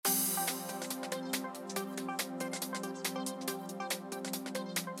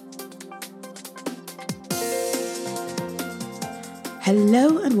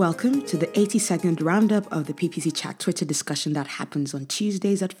Hello and welcome to the 80-second roundup of the PPC Chat Twitter discussion that happens on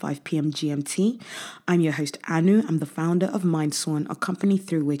Tuesdays at 5 p.m. GMT. I'm your host, Anu. I'm the founder of MindSwan, a company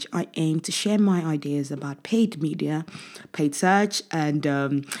through which I aim to share my ideas about paid media, paid search,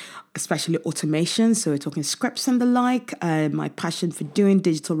 and especially automation. So we're talking scripts and the like, my passion for doing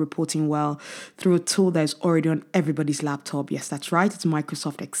digital reporting well through a tool that is already on everybody's laptop. Yes, that's right. It's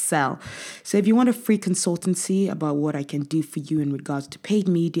Microsoft Excel. So if you want a free consultancy about what I can do for you in regards to paid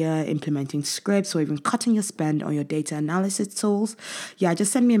media, implementing scripts, or even cutting your spend on your data analysis tools,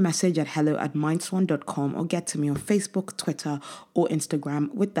 just send me a message at hello@mindswan.com or get to me on Facebook, Twitter, or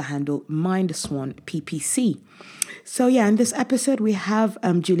Instagram with the handle MindSwanPPC. So in this episode, we have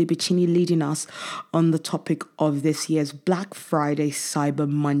Julie Bicini leading us on the topic of this year's Black Friday, Cyber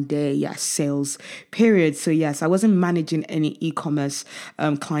Monday, sales period. So I wasn't managing any e-commerce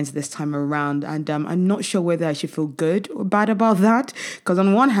clients this time around, and I'm not sure whether I should feel good or bad about that, because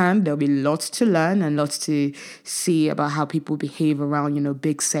on one hand, there'll be lots to learn and lots to see about how people behave around,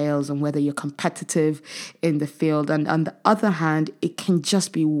 big sales and whether you're competitive in the field. And on the other hand, it can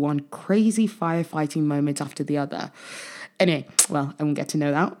just be one crazy firefighting moment after the other. Anyway, I won't get to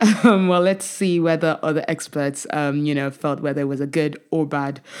know that. Let's see whether other experts, felt whether it was a good or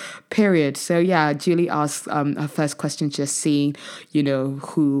bad period. So Julie asked her first question, just seeing,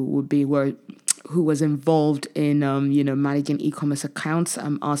 who was involved in, managing e-commerce accounts.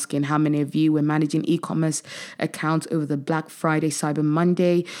 I'm asking how many of you were managing e-commerce accounts over the Black Friday, Cyber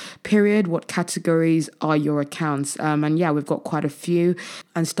Monday period. What categories are your accounts? We've got quite a few.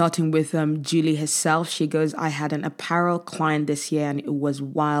 And starting with Julie herself, she goes, I had an apparel client this year and it was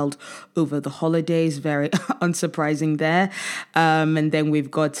wild over the holidays. Very unsurprising there. And then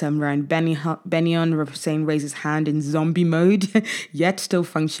we've got Ryan Bennion saying raise his hand in zombie mode, yet still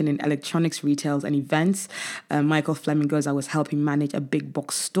function in electronics, retails and events. Michael Fleming goes, I was helping manage a big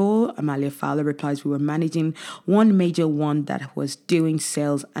box store. Amalia Fowler replies, we were managing one major one that was doing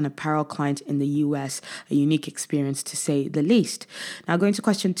sales and apparel client in the US, a unique experience to say the least. Now going to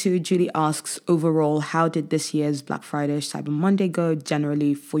question 2, Julie asks, overall, how did this year's Black Friday, Cyber Monday go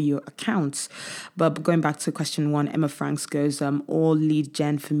generally for your accounts? But going back to question 1, Emma Franks goes, all lead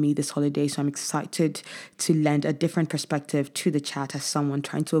gen for me this holiday, so I'm excited to lend a different perspective to the chat as someone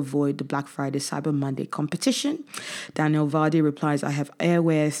trying to avoid the Black Friday, Cyber Monday competition. Daniel Vardy replies, I have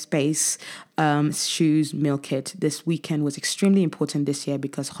airwear, space, shoes, meal kit. This weekend was extremely important this year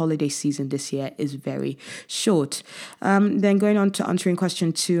because holiday season this year is very short. Then going on to answering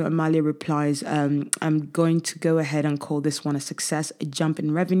question 2, Amalia replies, I'm going to go ahead and call this one a success, a jump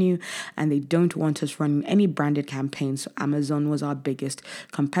in revenue, and they don't want us running any branded campaigns. So Amazon was our biggest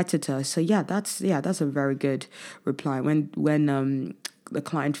competitor. So that's a very good reply. When the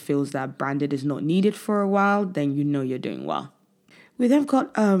client feels that branded is not needed for a while, then you're doing well. We then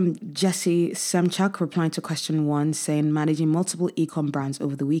got Jesse Semchuk replying to question 1 saying, managing multiple e-com brands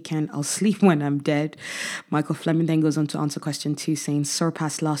over the weekend. I'll sleep when I'm dead. Michael Fleming then goes on to answer question 2 saying,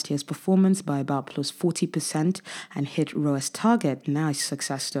 surpassed last year's performance by about plus 40% and hit ROAS target. Nice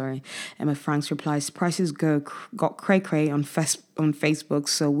success story. Emma Franks replies, prices got cray-cray on Facebook,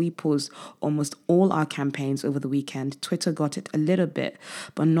 so we paused almost all our campaigns over the weekend. Twitter got it a little bit,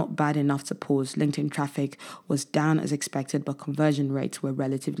 but not bad enough to pause. LinkedIn traffic was down as expected, but conversion rates were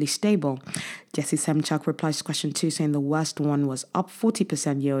relatively stable. Jesse Semchuk replies to question 2 saying the worst one was up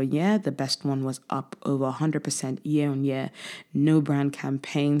 40% year on year. The best one was up over 100% year on year. No brand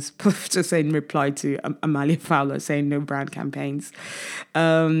campaigns. Just in reply to Amalia Fowler saying no brand campaigns.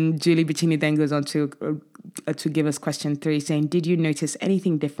 Julie Bicini then goes on to give us question 3 saying, did you notice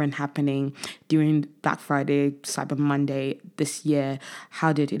anything different happening during Black Friday, Cyber Monday this year?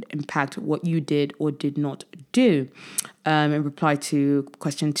 How did it impact what you did or did not do? In reply to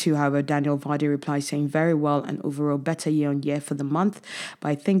question 2, however, Daniel Vardy replies saying, very well and overall better year on year for the month, but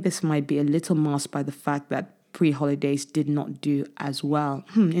I think this might be a little masked by the fact that pre-holidays did not do as well.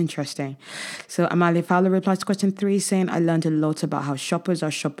 Interesting. So Amalia Fowler replies to question 3 saying, I learned a lot about how shoppers are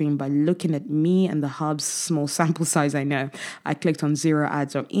shopping by looking at me and the hub's small sample size I know. I clicked on 0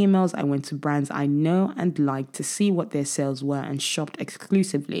 ads or emails. I went to brands I know and like to see what their sales were and shopped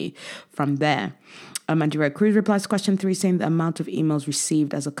exclusively from there. Mandira Cruz replies to question 3 saying the amount of emails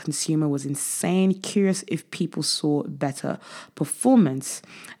received as a consumer was insane. Curious if people saw better performance.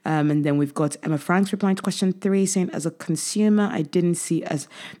 And then we've got Emma Franks replying to question 3 saying as a consumer, I didn't see as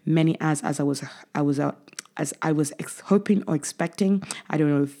many ads as I was hoping or expecting. I don't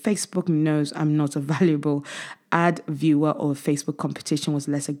know if Facebook knows I'm not a valuable ad viewer or Facebook competition was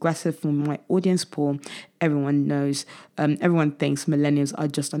less aggressive from my audience pool. Everyone knows, everyone thinks millennials are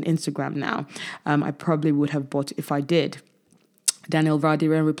just on Instagram now. I probably would have bought if I did. Daniel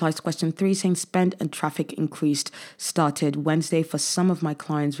Vardiran replies to question 3 saying spend and traffic increased started Wednesday for some of my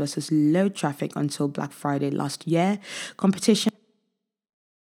clients versus low traffic until Black Friday last year. Competition.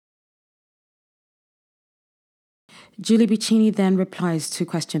 Julie Bicini then replies to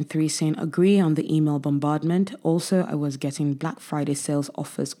question 3 saying, agree on the email bombardment. Also, I was getting Black Friday sales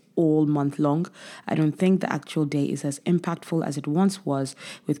offers all month long. I don't think the actual day is as impactful as it once was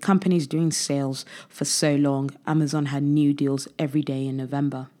with companies doing sales for so long. Amazon had new deals every day in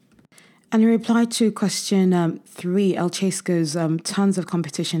November. And in reply to question 3, El Chase goes, tons of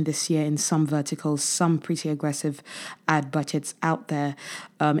competition this year in some verticals, some pretty aggressive ad budgets out there.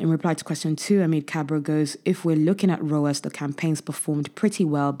 In reply to question 2, Amit Cabra goes, if we're looking at ROAS, the campaigns performed pretty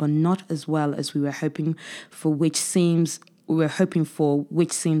well, but not as well as we were hoping for, which seems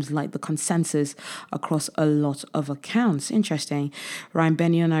like the consensus across a lot of accounts. Interesting. Ryan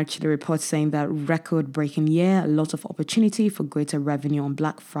Benyon actually reports saying that record-breaking year, a lot of opportunity for greater revenue on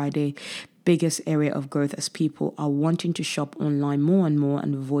Black Friday, biggest area of growth as people are wanting to shop online more and more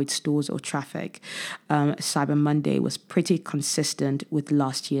and avoid stores or traffic. Cyber Monday was pretty consistent with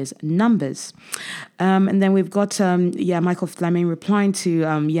last year's numbers. And then we've got, Michael Fleming replying to,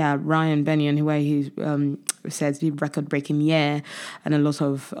 Ryan Benyon, where he says the record-breaking year and a lot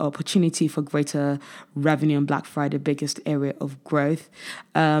of opportunity for greater revenue on Black Friday, biggest area of growth.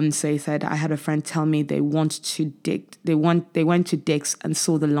 So he said, I had a friend tell me they went to Dick's and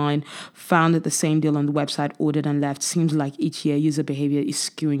saw the line, found the same deal on the website, ordered and left. Seems like each year user behavior is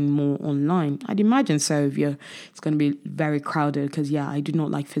skewing more online. I'd imagine so. It's going to be very crowded because, I do not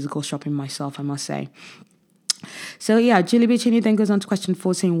like physical shopping myself, I must say. So Julie Bicini then goes on to question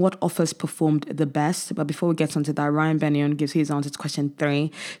 4 saying what offers performed the best. But before we get onto that, Ryan Benyon gives his answer to question 3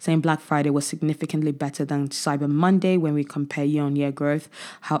 saying Black Friday was significantly better than Cyber Monday when we compare year-on-year growth.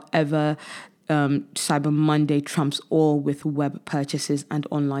 However, Cyber Monday trumps all with web purchases and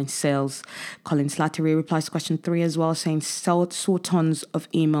online sales. Colin Slattery replies to question 3 as well, saying saw tons of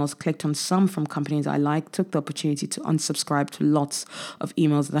emails, clicked on some from companies I like, took the opportunity to unsubscribe to lots of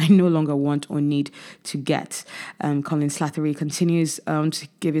emails that I no longer want or need to get. Colin Slattery continues to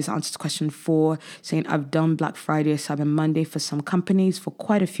give his answer to question 4, saying I've done Black Friday, Cyber Monday for some companies for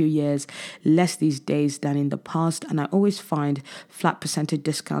quite a few years, less these days than in the past, and I always find flat percentage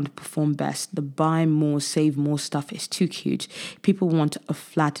discount perform best. The buy more, save more stuff is too cute. People want a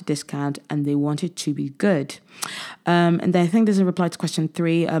flat discount and they want it to be good. And then I think there's a reply to question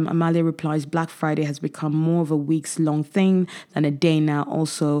 3. Amalia replies, Black Friday has become more of a weeks long thing than a day now.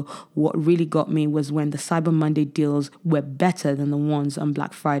 Also, what really got me was when the Cyber Monday deals were better than the ones on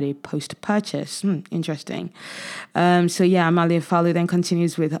Black Friday post-purchase. Interesting. Amalia Fowler then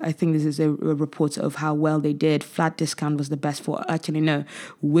continues with, I think this is a report of how well they did. Flat discount was the best for,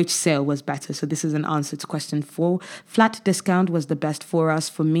 which sale was better. So this is an answer to question 4. Flat discount was the best for us.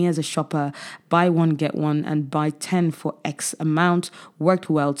 For me as a shopper, buy one, get one, and buy 10 for X amount worked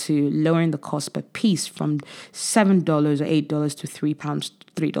well too, lowering the cost per piece from $7 or $8 to £3,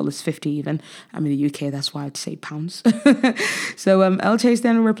 $3.50 even. I'm in the UK, that's why I'd say pounds. So El Chase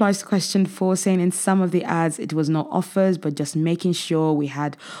then replies to question 4 saying in some of the ads it was not offers but just making sure we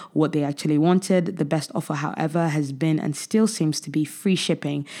had what they actually wanted. The best offer, however, has been and still seems to be free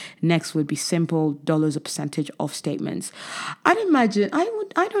shipping. Next would be simple dollars a percentage off statements. I'd imagine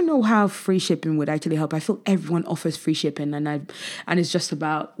I don't know how free shipping would actually help. I feel everyone offers free shipping and it's just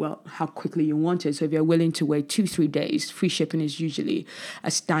about how quickly you want it. So if you're willing to wait 2-3 days, free shipping is usually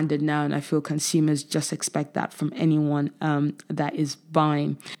a standard now, and I feel consumers just expect that from anyone that is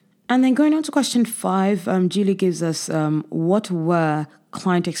buying. And then going on to question 5, Julie gives us what were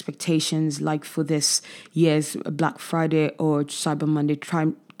client expectations like for this year's Black Friday or Cyber Monday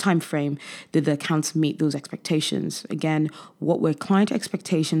time frame. Did the accounts meet those expectations? Again, what were client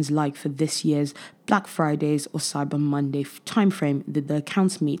expectations like for this year's Black Fridays or Cyber Monday time frame? Did the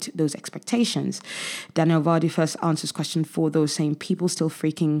accounts meet those expectations? Daniel Vardy first answers question 4, though, saying people still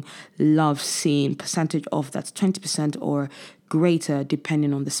freaking love seeing percentage off that's 20% or greater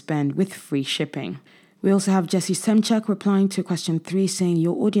depending on the spend with free shipping. We also have Jesse Semchuk replying to question 3 saying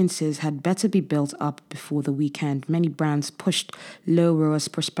your audiences had better be built up before the weekend. Many brands pushed low ROAS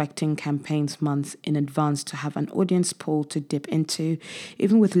prospecting campaigns months in advance to have an audience pool to dip into.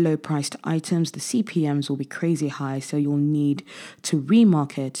 Even with low priced items, the CPMs will be crazy high, so you'll need to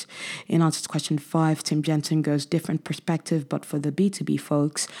remarket. In answer to question 5, Tim Jensen goes different perspective, but for the B2B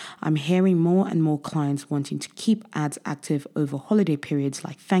folks, I'm hearing more and more clients wanting to keep ads active over holiday periods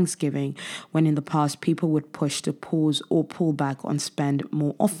like Thanksgiving, when in the past people would push to pause or pull back on spend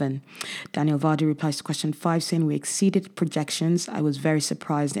more often. Daniel Vardy replies to question 5 saying we exceeded projections. I was very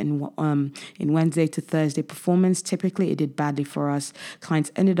surprised in Wednesday to Thursday performance. Typically, it did badly for us. Clients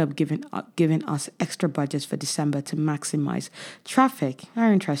ended up giving us extra budgets for December to maximize traffic.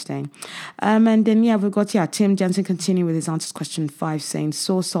 Very interesting. And then, we've got, Tim Jensen continuing with his answer to question 5 saying,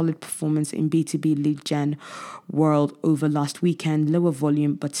 saw solid performance in B2B lead gen world over last weekend. Lower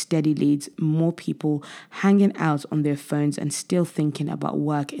volume, but steady leads. More people hanging out on their phones and still thinking about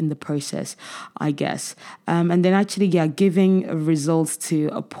work in the process, I guess. And then actually, giving results to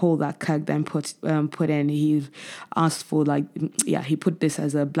a poll that Kirk then put in. He asked for he put this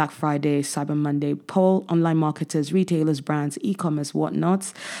as a Black Friday, Cyber Monday poll, online marketers, retailers, brands, e-commerce,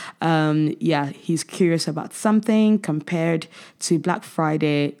 whatnot. He's curious about something compared to Black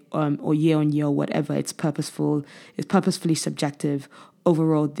Friday or year on year, whatever. It's purposefully subjective.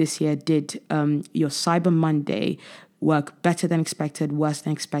 Overall, this year, did your Cyber Monday work better than expected, worse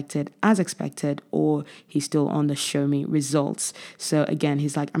than expected, as expected, or he's still on the show me results? So again,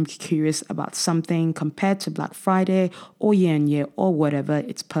 he's like, I'm curious about something compared to Black Friday or year on year or whatever.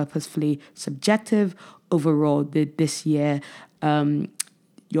 It's purposefully subjective. Overall, did this year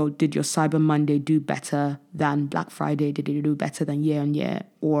did your Cyber Monday do better than Black Friday? Did it do better than year on year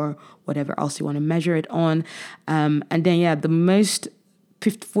or whatever else you want to measure it on? And then, the most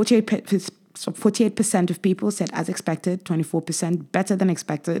 48% of people said as expected, 24% better than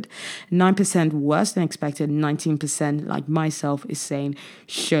expected, 9% worse than expected, 19% like myself is saying,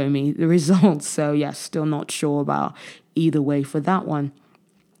 show me the results. So still not sure about either way for that one.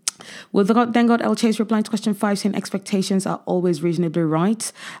 We've then got El Chase replying to question 5 saying expectations are always reasonably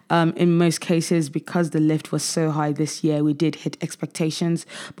right. In most cases, because the lift was so high this year, we did hit expectations,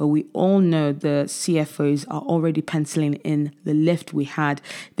 but we all know the CFOs are already penciling in the lift we had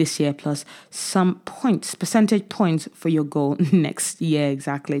this year, plus some percentage points for your goal next year.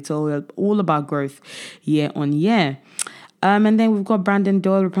 Exactly. It's all about growth year on year. And then we've got Brandon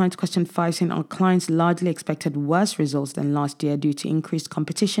Doyle replying to question 5 saying our clients largely expected worse results than last year due to increased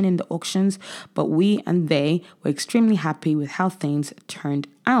competition in the auctions, but we and they were extremely happy with how things turned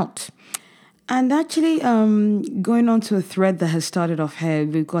out. And actually, going on to a thread that has started off here,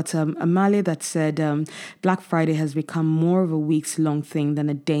 we've got Amalia that said Black Friday has become more of a weeks-long thing than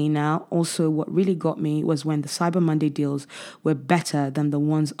a day now. Also, what really got me was when the Cyber Monday deals were better than the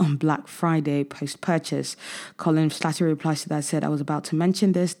ones on Black Friday post-purchase. Colin Slattery replies to that, said, I was about to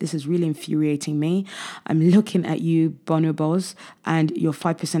mention this. This is really infuriating me. I'm looking at you, Bonobos, and your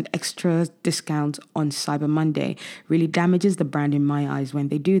 5% extra discount on Cyber Monday really damages the brand in my eyes when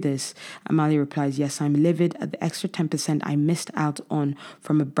they do this. Amalia replies, yes, I'm livid at the extra 10% I missed out on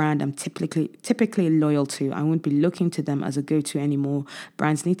from a brand I'm typically loyal to. I won't be looking to them as a go-to anymore.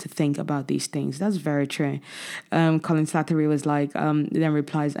 Brands need to think about these things. That's very true. Colin Slattery was like, then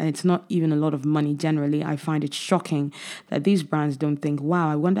replies, and it's not even a lot of money generally. I find it shocking that these brands don't think,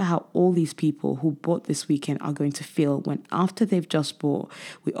 wow, I wonder how all these people who bought this weekend are going to feel when after they've just bought,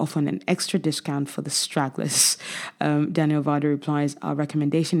 we offer an extra discount for the stragglers. Daniel Vardy replies, our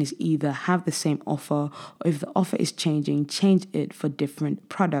recommendation is either have the same offer, or if the offer is changing, change it for different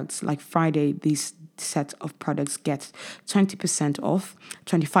products. Like Friday, these set of products get 20% off,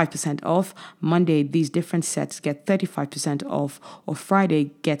 25% off. Monday, these different sets get 35% off, or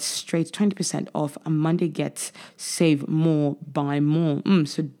Friday gets straight 20% off, and Monday gets save more, buy more.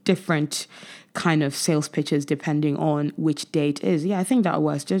 So different kind of sales pitches depending on which day it is. I think that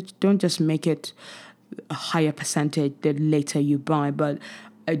works. Don't make it a higher percentage the later you buy, but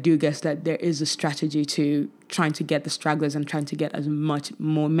I do guess that there is a strategy to trying to get the stragglers and trying to get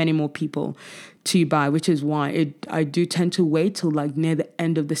many more people to buy, which is why I do tend to wait till like near the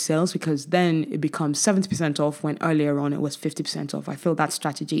end of the sales, because then it becomes 70% off when earlier on it was 50% off. I feel that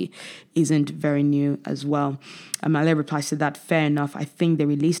strategy isn't very new as well. Amalia replies to that, fair enough. I think they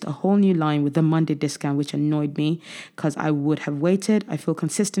released a whole new line with the Monday discount, which annoyed me because I would have waited. I feel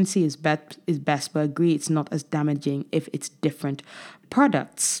consistency is best, but agree it's not as damaging if it's different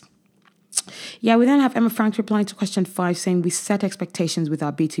products. We then have Emma Frank replying to question 5 saying we set expectations with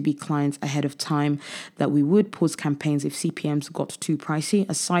our B2B clients ahead of time that we would pause campaigns if CPMs got too pricey,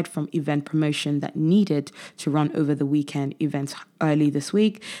 aside from event promotion that needed to run over the weekend events early this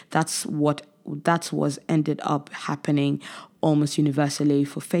week. That was ended up happening almost universally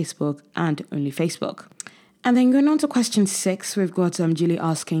for Facebook and only Facebook. And then going on to question 6, we've got Julie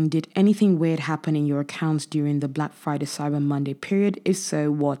asking, did anything weird happen in your accounts during the Black Friday Cyber Monday period? If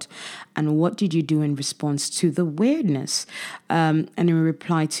so, what? And what did you do in response to the weirdness? And in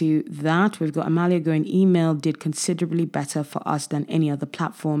reply to that, we've got Amalia going, email did considerably better for us than any other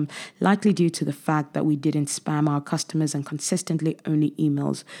platform, likely due to the fact that we didn't spam our customers and consistently only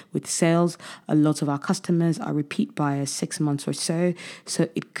emails. With sales, a lot of our customers are repeat buyers 6 months or so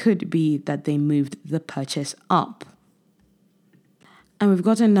it could be that they moved the purchase up. And we've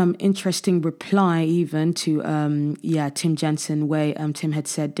got an interesting reply even to, Tim Jensen, where Tim had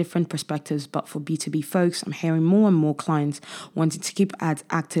said different perspectives, but for B2B folks, I'm hearing more and more clients wanting to keep ads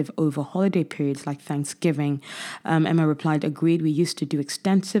active over holiday periods like Thanksgiving. Emma replied, agreed, we used to do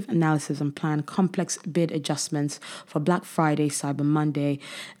extensive analysis and plan complex bid adjustments for Black Friday, Cyber Monday.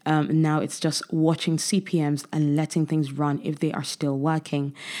 Now it's just watching CPMs and letting things run if they are still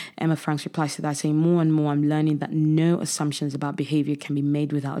working. Emma Franks replies to that saying, more and more I'm learning that no assumptions about behavior can be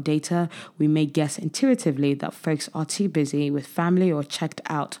made without data. We may guess intuitively that folks are too busy with family or checked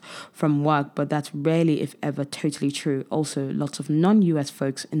out from work, but that's rarely, if ever, totally true. Also, lots of non-US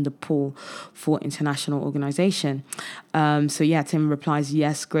folks in the pool for international organization. Tim replies,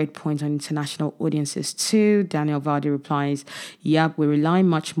 yes, great point on international audiences too. Daniel Vardy replies, yep, we rely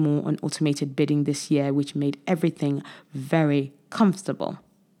much more on automated bidding this year, which made everything very comfortable.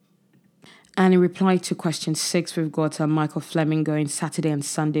 And in reply to question 6, we've got Michael Fleming going, Saturday and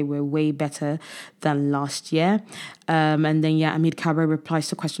Sunday were way better than last year. Amit Cabra replies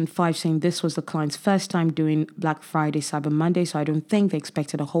to question 5 saying this was the client's first time doing Black Friday, Cyber Monday, so I don't think they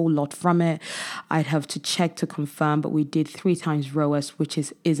expected a whole lot from it. I'd have to check to confirm, but we did 3 times ROAS, which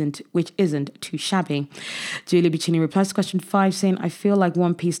isn't too shabby. Julie Bicini replies to question 5 saying, I feel like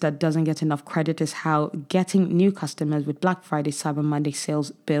one piece that doesn't get enough credit is how getting new customers with Black Friday, Cyber Monday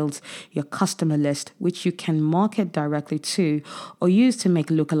sales builds your customer list, which you can market directly to or use to make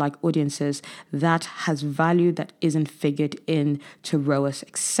lookalike audiences that has value that isn't figured in to ROAS,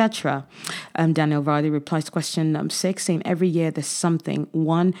 etc. Daniel Vardy replies to question 6 saying, every year there's something.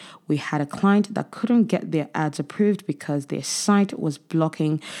 1, we had a client that couldn't get their ads approved because their site was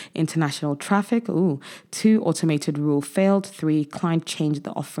blocking international traffic. 2, automated rule failed. 3, client changed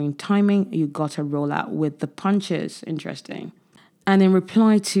the offering timing. You got to roll out with the punches. Interesting. And in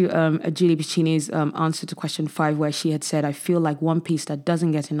reply to Julie Bicini's answer to question 5, where she had said, I feel like one piece that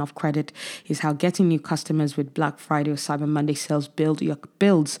doesn't get enough credit is how getting new customers with Black Friday or Cyber Monday sales builds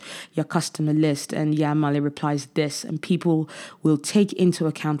your customer list. And Mali replies this, and people will take into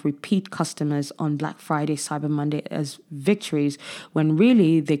account repeat customers on Black Friday, Cyber Monday as victories, when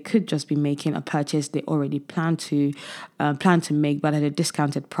really they could just be making a purchase they already plan to make, but at a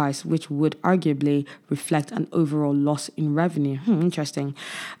discounted price, which would arguably reflect an overall loss in revenue. Interesting.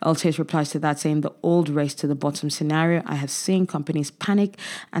 Altace replies to that saying, the old race to the bottom scenario. I have seen companies panic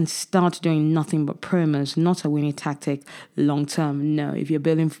and start doing nothing but promos, not a winning tactic long term. No, if you're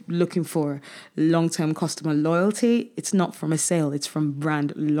looking for long-term customer loyalty, it's not from a sale, it's from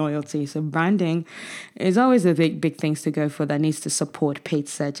brand loyalty. So branding is always a big things to go for that needs to support paid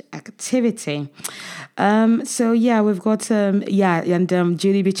search activity. We've got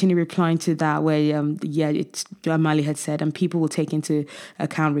Julie Bicini replying to that where it's Mali had said, and people will take into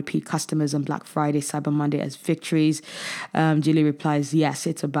account repeat customers on Black Friday, Cyber Monday as victories. Julie replies, yes,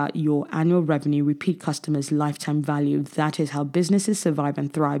 it's about your annual revenue, repeat customers, lifetime value. That is how businesses survive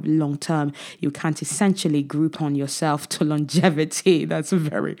and thrive long term. You can't essentially Groupon yourself to longevity. That's a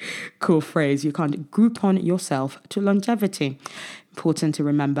very cool phrase. You can't Groupon yourself to longevity. Important to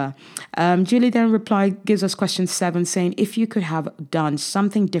remember. Julie then gives us question 7 saying, if you could have done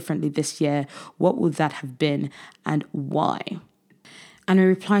something differently this year, what would that have been and why? And in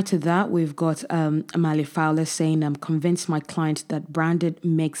reply to that, we've got Amalia Fowler saying, I'm convinced my client that branded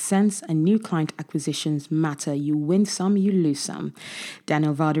makes sense and new client acquisitions matter. You win some, you lose some.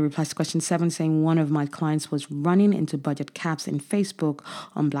 Daniel Vardy replies to question 7 saying, one of my clients was running into budget caps in Facebook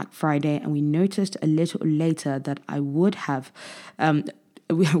on Black Friday, and we noticed a little later that I would have...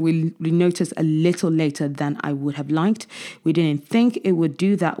 We noticed a little later than I would have liked. We didn't think it would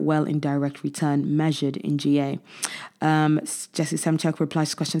do that well in direct return measured in GA. Jesse Semchuk replies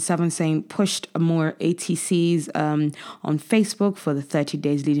to question 7 saying, pushed more ATCs on Facebook for the 30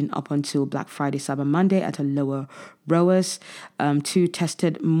 days leading up until Black Friday, Cyber Monday at a lower ROAS. 2,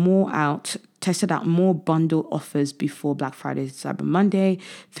 tested out more bundle offers before Black Friday, Cyber Monday.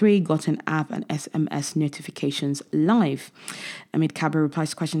 3, got an app and SMS notifications live. Amit Cabra replies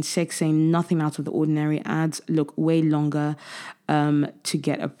to question 6 saying, nothing out of the ordinary. Ads look way longer to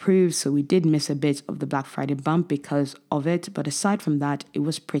get approved. So we did miss a bit of the Black Friday bump because of it. But aside from that, it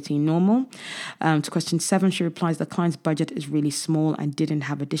was pretty normal. To question 7, she replies, the client's budget is really small and didn't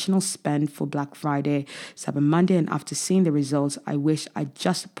have additional spend for Black Friday, Cyber Monday. And after seeing the results, I wish I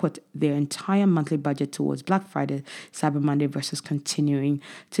just put their entire monthly budget towards Black Friday, Cyber Monday versus continuing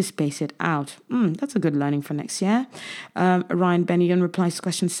to space it out. That's a good learning for next year. Ryan Bennion replies to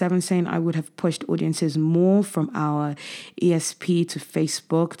question 7 saying, I would have pushed audiences more from our ESP to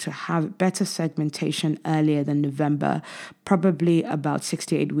Facebook to have better segmentation earlier than November, probably about 6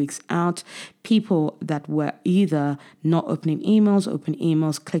 to 8 weeks out. People that were either not open emails,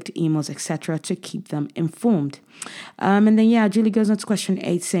 clicked emails, etc., to keep them informed. And then, Julie goes on to question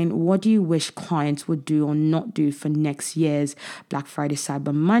 8 saying, what do you wish clients would do or not do for next year's Black Friday,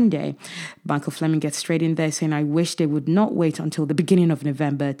 Cyber Monday? Michael Fleming gets straight in there saying, I wish they would not wait until the beginning of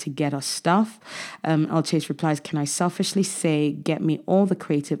November to get us stuff. L. Chase replies, can I selfishly say, get me all the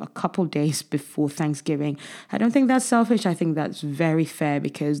creative a couple days before Thanksgiving? I don't think that's selfish. I think that's very fair,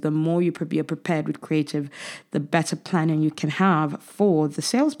 because the more you're prepared with creative, the better planning you can have for the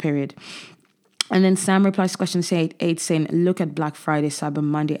sales period. And then Sam replies to question 8 saying, look at Black Friday, Cyber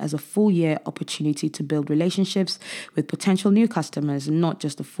Monday as a full year opportunity to build relationships with potential new customers, not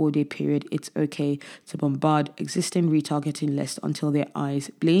just a 4-day period. It's okay to bombard existing retargeting lists until their eyes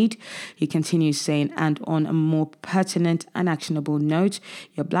bleed. He continues saying, and on a more pertinent and actionable note,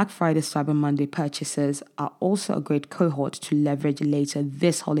 your Black Friday, Cyber Monday purchases are also a great cohort to leverage later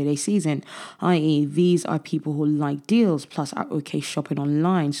this holiday season, i.e. these are people who like deals plus are okay shopping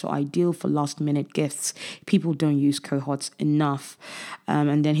online, so ideal for last minute gifts. People don't use cohorts enough.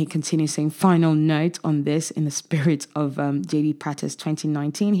 And then he continues saying, final note on this in the spirit of JD Patter's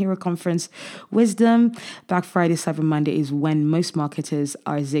 2019 Hero Conference wisdom, Black Friday, Cyber Monday is when most marketers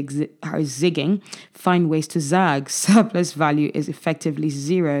are zigging, find ways to zag. Surplus value is effectively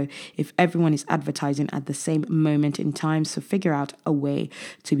zero if everyone is advertising at the same moment in time. So figure out a way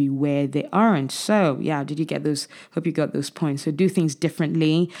to be where they aren't. So did you get those? Hope you got those points. So do things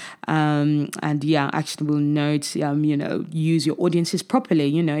differently. And actionable notes, use your audiences properly.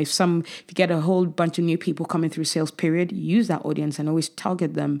 If you get a whole bunch of new people coming through sales period, use that audience and always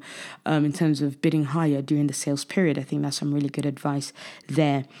target them in terms of bidding higher during the sales period. I think that's some really good advice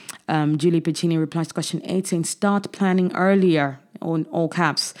there. Julie Piccini replies to question 8 saying, start planning earlier. On all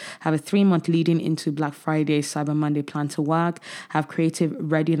caps, have a 3-month leading into Black Friday, Cyber Monday plan to work, have creative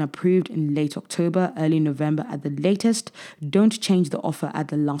ready and approved in late October, early November at the latest. Don't change the offer at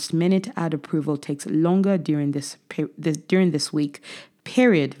the last minute. Ad approval takes longer during this week.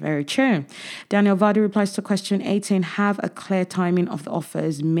 Period. Very true. Daniel Vardy replies to question 8 saying, have a clear timing of the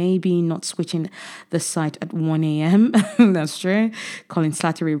offers, maybe not switching the site at 1 a.m. That's true. Colin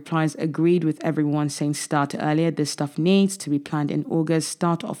Slattery replies, agreed with everyone saying start earlier. This stuff needs to be planned in August.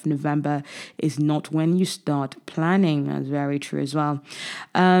 Start of November is not when you start planning. That's very true as well.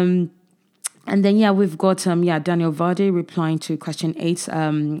 And then, we've got, Daniel Vardy replying to question 8.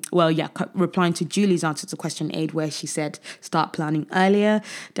 Replying to Julie's answer to question 8, where she said, start planning earlier.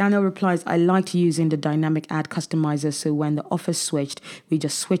 Daniel replies, I liked using the dynamic ad customizers. So when the offer switched, we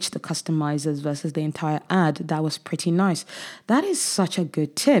just switched the customizers versus the entire ad. That was pretty nice. That is such a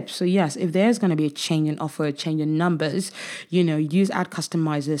good tip. So yes, if there's going to be a change in offer, a change in numbers, use ad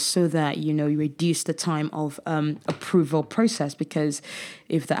customizers so that, you reduce the time of approval process, because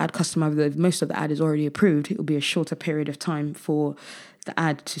if the ad customizer, most of the ad is already approved, it will be a shorter period of time for the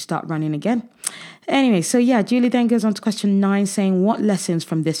ad to start running again. Anyway, so Julie then goes on to question 9 saying, what lessons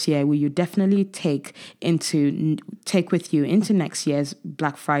from this year will you definitely take with you into next year's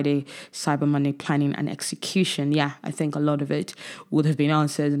Black Friday, Cyber Monday planning and execution? I think a lot of it would have been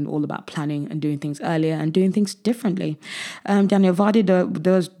answered and all about planning and doing things earlier and doing things differently. Daniel Vardy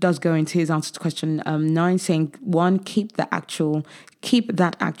does go into his answer to question 9 saying, 1, keep that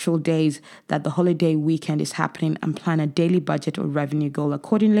actual days that the holiday weekend is happening and plan a daily budget or revenue goal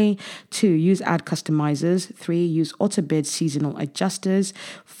accordingly. 2, use ad customizers. 3, use auto bid seasonal adjusters.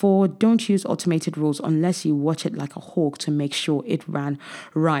 4, don't use automated rules unless you watch it like a hawk to make sure it ran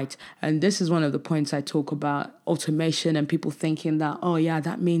right. And this is one of the points I talk about, automation, and people thinking that,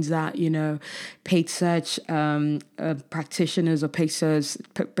 that means that, paid search practitioners or paid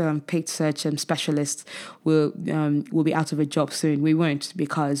search specialists will be out of a job soon. We won't,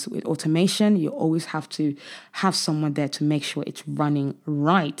 because with automation, you always have to have someone there to make sure it's running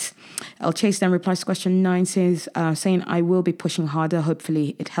right. L. Chase then replies to question 9 saying, I will be pushing harder.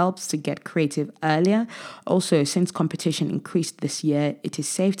 Hopefully it helps to get creative earlier. Also, since competition increased this year, it is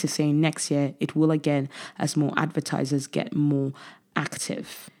safe to say, 'Next year it will again as more advertisers get more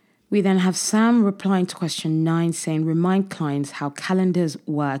active.' We then have Sam replying to question 9 saying, remind clients how calendars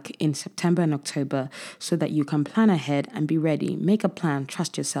work in September and October so that you can plan ahead and be ready. Make a plan,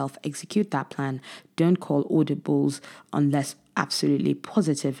 trust yourself, execute that plan. Don't call audibles unless absolutely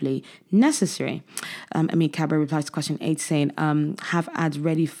positively necessary. Amit Cabra replies to question 8 saying, have ads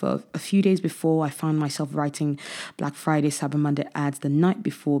ready for a few days before. I found myself writing Black Friday, Cyber Monday ads the night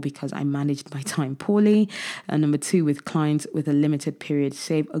before because I managed my time poorly. Number 2, with clients with a limited period,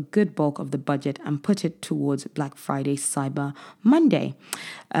 save a good bulk of the budget and put it towards Black Friday, Cyber Monday.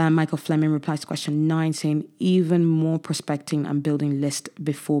 Michael Fleming replies to question 9 saying, even more prospecting and building list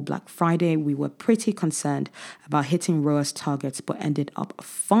before Black Friday. We were pretty concerned about hitting ROAS targets, but ended up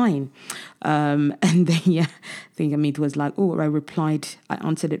fine. And then, I think Amit was like, I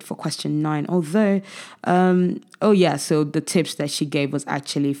answered it for question 9. Although, so the tips that she gave was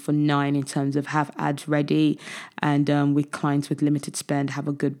actually for 9 in terms of have ads ready and with clients with limited spend, have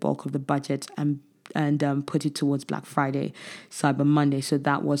a good bulk of the budget and put it towards Black Friday, Cyber Monday. So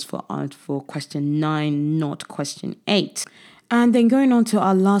that was for question 9, not question 8. And then going on to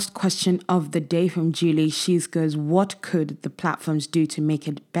our last question of the day from Julie, she goes, what could the platforms do to make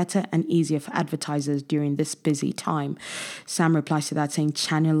it better and easier for advertisers during this busy time? Sam replies to that saying,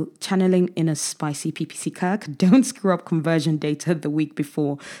 channeling in a spicy PPC Kirk, don't screw up conversion data the week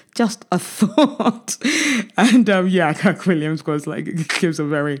before, just a thought. And Kirk Williams gives a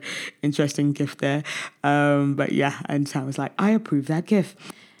very interesting gift there. And Sam was like, I approve that gift.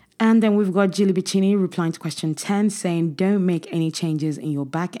 And then we've got Gilly Bicini replying to question 10 saying, don't make any changes in your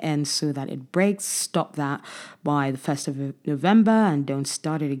back end so that it breaks. Stop that by the 1st of November and don't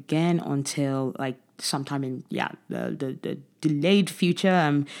start it again until sometime in the delayed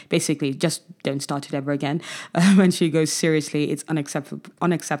future. Basically, just don't start it ever again. And she goes, seriously, it's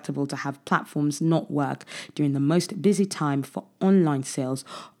unacceptable to have platforms not work during the most busy time for online sales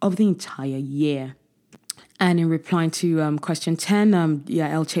of the entire year. And in replying to question 10,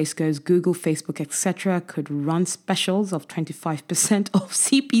 El Chase goes, Google, Facebook, etc. could run specials of 25% off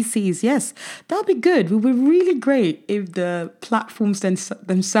CPCs. Yes, that'll be good. It would be really great if the platforms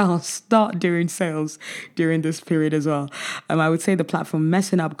themselves start doing sales during this period as well. I would say the platform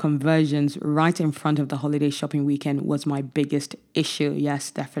messing up conversions right in front of the holiday shopping weekend was my biggest issue. Yes,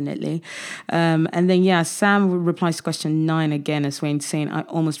 definitely. And then, Sam replies to question 9 again as well, saying, I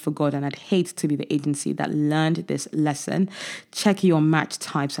almost forgot and I'd hate to be the agency that learned this lesson. Check your match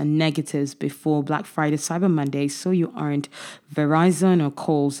types and negatives before Black Friday, Cyber Monday, so you aren't Verizon or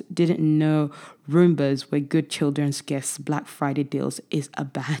Kohl's didn't know Roombas were good children's gifts. Black Friday deals is a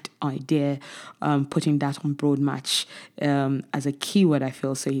bad idea. Putting that on broad match as a keyword, I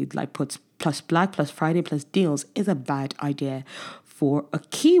feel. So you'd puts plus Black plus Friday plus deals is a bad idea for a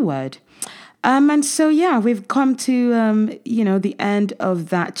keyword. And so, we've come to, the end of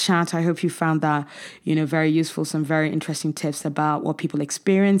that chat. I hope you found that, very useful. Some very interesting tips about what people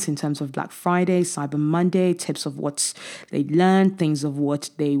experience in terms of Black Friday, Cyber Monday, tips of what they learned, things of what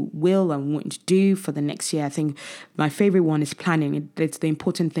they will and won't do for the next year. I think my favorite one is planning. It's the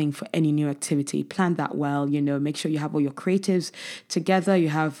important thing for any new activity. Plan that well, make sure you have all your creatives together. You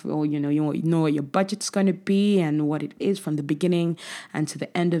have, you know what your budget's going to be and what it is from the beginning and to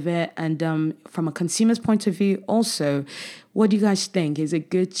the end of it. And from a consumer's point of view, also, what do you guys think? Is it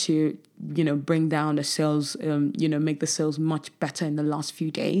good to, bring down the sales, make the sales much better in the last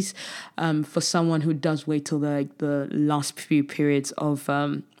few days? For someone who does wait till the last few periods of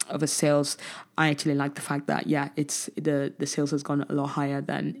a sales, I actually like the fact that it's the sales has gone a lot higher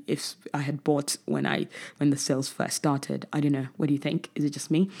than if I had bought when the sales first started. I don't know. What do you think? Is it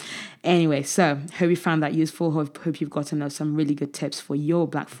just me? Anyway, so hope you found that useful. Hope you've gotten some really good tips for your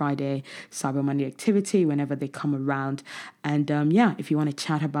Black Friday, Cyber Monday activity whenever they come around. And if you want to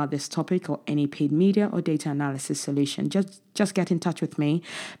chat about this topic or any paid media or data analysis solution, just get in touch with me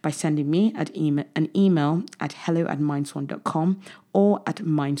by sending me an email at hello@mindswan.com or at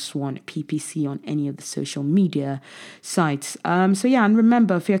mindswanppc on any of the social media sites. And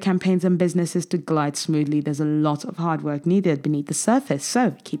remember, for your campaigns and businesses to glide smoothly, there's a lot of hard work needed beneath the surface.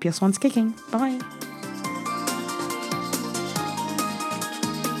 So keep your swans kicking. Bye.